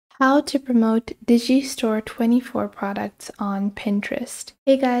How to promote DIGISTORE24 products on Pinterest.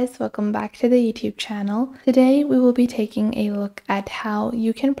 Hey guys, welcome back to the YouTube channel. Today we will be taking a look at how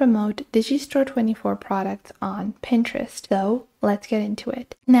you can promote DIGISTORE24 products on Pinterest. So let's get into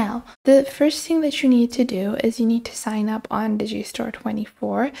it. Now, the first thing that you need to do is you need to sign up on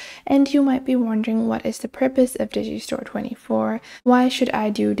DIGISTORE24, and you might be wondering, what is the purpose of DIGISTORE24? Why should I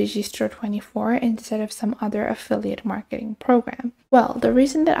do DIGISTORE24 instead of some other affiliate marketing program? Well, the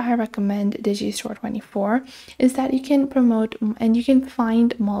reason that I recommend DIGISTORE24 is that you can promote and you can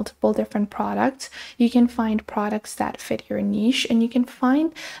find multiple different products. You can find products that fit your niche, and you can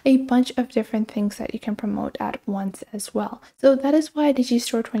find a bunch of different things that you can promote at once as well. So that is why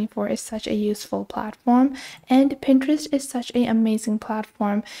DIGISTORE24 is such a useful platform, and Pinterest is such an amazing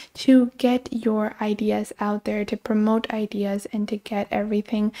platform to get your ideas out there, to promote ideas, and to get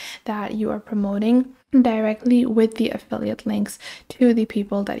everything that you are promoting directly with the affiliate links to the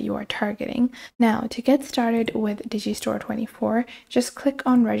people that you are targeting. Now, to get started with DIGISTORE24, just click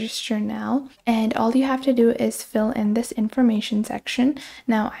on register now, and all you have to do is fill in this information section.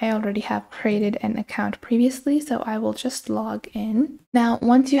 Now, I already have created an account previously, so I will just log in. Now,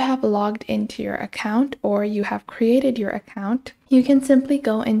 once you have logged into your account, or you have created your account, you can simply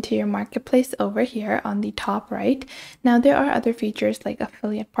go into your marketplace over here on the top right. Now, there are other features like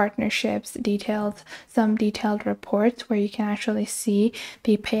affiliate partnerships, details, some detailed reports where you can actually see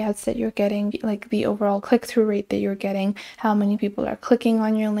the payouts that you're getting, like the overall click-through rate that you're getting, how many people are clicking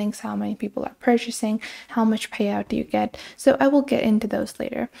on your links, how many people are purchasing, how much payout do you get. So I will get into those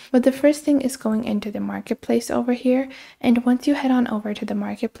later. But the first thing is going into the marketplace over here. And once you head on over to the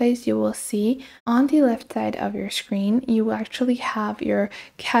marketplace, you will see on the left side of your screen, you will actually have your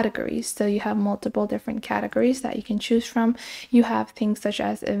categories. So you have multiple different categories that you can choose from. You have things such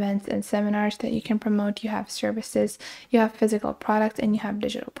as events and seminars that you can promote. You have services, you have physical products, and you have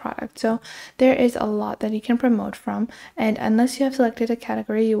digital products. So there is a lot that you can promote from. And unless you have selected a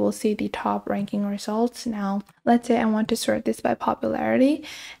category, you will see the top ranking results. Now, let's say I want to sort this by popularity.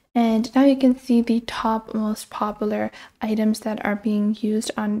 And now you can see the top most popular items that are being used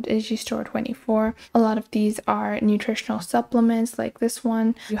on DIGISTORE24. A lot of these are nutritional supplements like this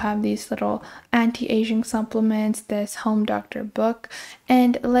one. You have these little anti-aging supplements, this home doctor book.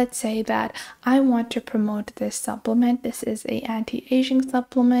 And let's say that I want to promote this supplement. This is a anti-aging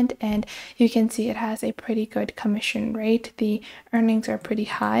supplement, and you can see it has a pretty good commission rate. The earnings are pretty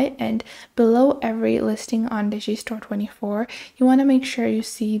high, and below every listing on DIGISTORE24, you want to make sure you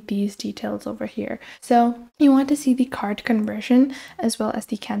see these details over here. So you want to see the cart conversion as well as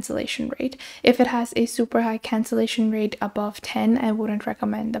the cancellation rate. If it has a super high cancellation rate above 10, I wouldn't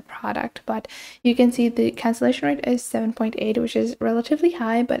recommend the product, but you can see the cancellation rate is 7.8, which is relatively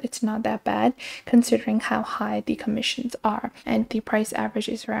high, but it's not that bad considering how high the commissions are. And the price average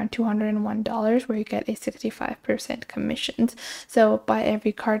is around $201, where you get a 65% commissions. So by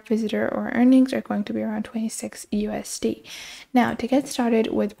every cart visitor or earnings are going to be around 26 USD. Now, to get started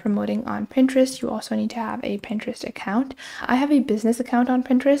with promoting on Pinterest, you also need to have a Pinterest account. I have a business account on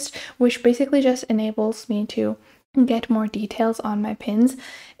Pinterest, which basically just enables me to get more details on my pins.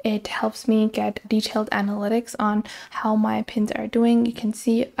 It helps me get detailed analytics on how my pins are doing. You can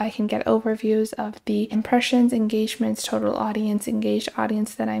see I can get overviews of the impressions, engagements, total audience, engaged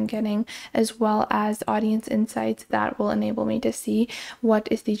audience that I'm getting, as well as audience insights that will enable me to see what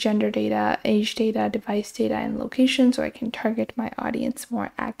is the gender data, age data, device data, and location, so I can target my audience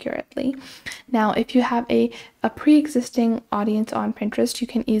more accurately. Now, if you have a pre-existing audience on Pinterest, you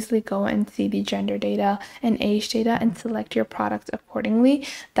can easily go and see the gender data and age data and select your products accordingly.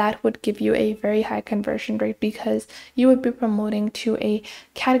 That would give you a very high conversion rate because you would be promoting to a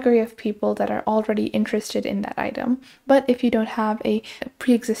category of people that are already interested in that item. But if you don't have a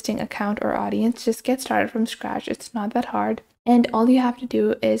pre-existing account or audience, just get started from scratch. It's not that hard. And all you have to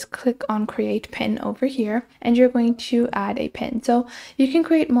do is click on create pin over here, and you're going to add a pin. So you can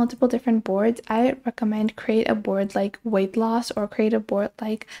create multiple different boards. I recommend create a board like weight loss, or create a board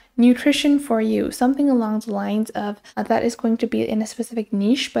like nutrition for you, something along the lines of that is going to be in a specific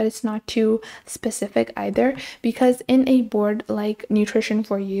niche, but it's not too specific either, because in a board like nutrition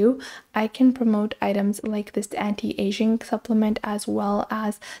for you, I can promote items like this anti-aging supplement, as well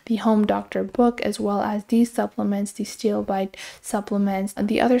as the home doctor book, as well as these supplements, the steel bite supplements, and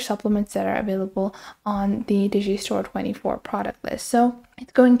the other supplements that are available on the DIGISTORE24 product list. So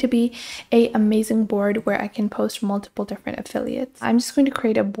It's going to be an amazing board where I can post multiple different affiliates. I'm just going to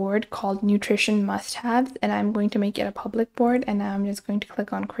create a board called Nutrition Must-Haves, and I'm going to make it a public board, and now I'm just going to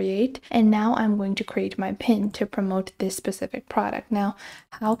click on create, and now I'm going to create my pin to promote this specific product. Now,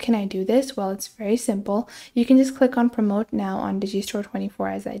 how can I do this? Well, it's very simple. You can just click on promote now on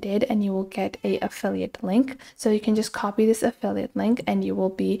DIGISTORE24 as I did, and you will get a affiliate link. So you can just copy this affiliate link and you will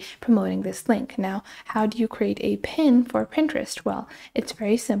be promoting this link. Now, how do you create a pin for Pinterest? Well, it's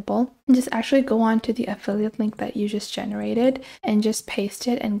very simple. Just actually go on to the affiliate link that you just generated and just paste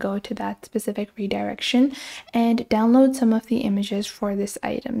it and go to that specific redirection and download some of the images for this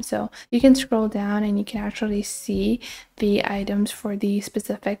item. So you can scroll down and you can actually see the items for the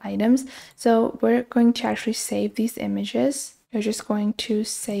specific items. So we're going to actually save these images. You're just going to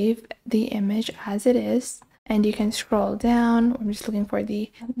save the image as it is. And you can scroll down. I'm just looking for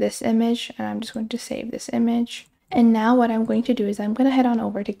this image, and I'm just going to save this image. And now what I'm going to do is I'm going to head on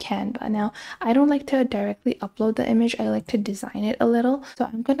over to Canva. Now, I don't like to directly upload the image. I like to design it a little. So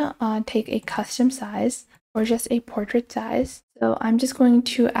I'm going to take a custom size or just a portrait size. So I'm just going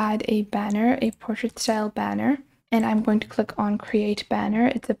to add a banner, a portrait style banner. And I'm going to click on create banner.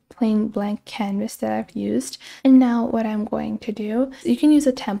 It's a plain blank canvas that I've used. And now what I'm going to do, you can use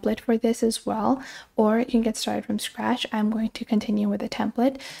a template for this as well, or you can get started from scratch. I'm going to continue with a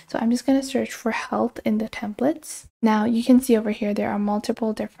template. So I'm just going to search for health in the templates. Now you can see over here, there are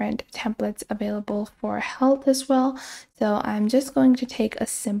multiple different templates available for health as well. So I'm just going to take a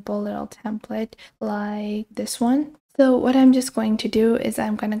simple little template like this one. So what I'm just going to do is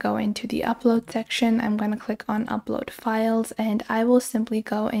I'm going to go into the upload section. I'm going to click on upload files, and I will simply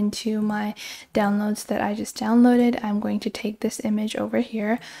go into my downloads that I just downloaded. I'm going to take this image over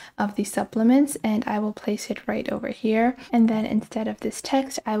here of the supplements and I will place it right over here. And then instead of this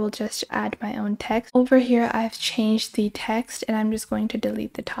text, I will just add my own text. Over here, I've changed the text and I'm just going to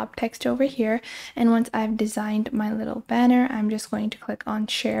delete the top text over here. And once I've designed my little banner, I'm just going to click on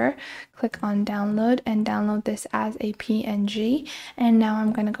share, click on download, and download this as a PNG. And now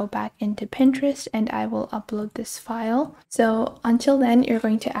I'm going to go back into Pinterest and I will upload this file. So until then, you're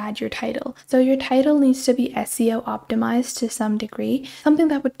going to add your title. So your title needs to be SEO optimized to some degree, something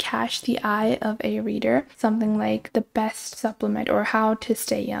that would catch the eye of a reader, something like the best supplement or how to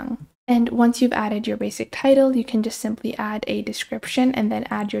stay young. And once you've added your basic title, you can just simply add a description and then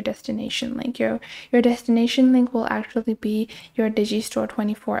add your destination link. Your destination link will actually be your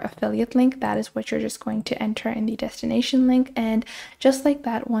DIGISTORE24 affiliate link. That is what you're just going to enter in the destination link. And just like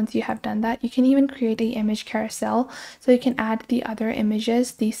that, once you have done that, you can even create an image carousel. So you can add the other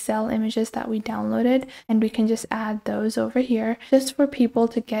images, the cell images that we downloaded, and we can just add those over here just for people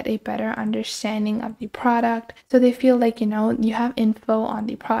to get a better understanding of the product. So they feel like, you know, you have info on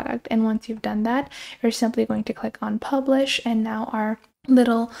the product. And once you've done that, you're simply going to click on publish, and now our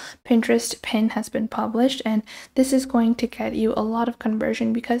little Pinterest pin has been published, and this is going to get you a lot of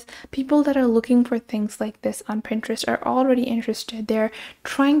conversion because people that are looking for things like this on Pinterest are already interested. They're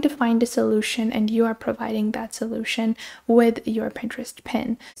trying to find a solution and you are providing that solution with your Pinterest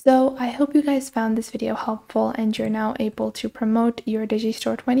pin. So I hope you guys found this video helpful and you're now able to promote your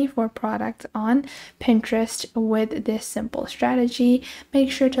DIGISTORE24 product on Pinterest with this simple strategy. Make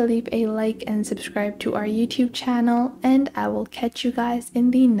sure to leave a like and subscribe to our YouTube channel, and I will catch you guys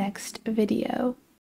in the next video.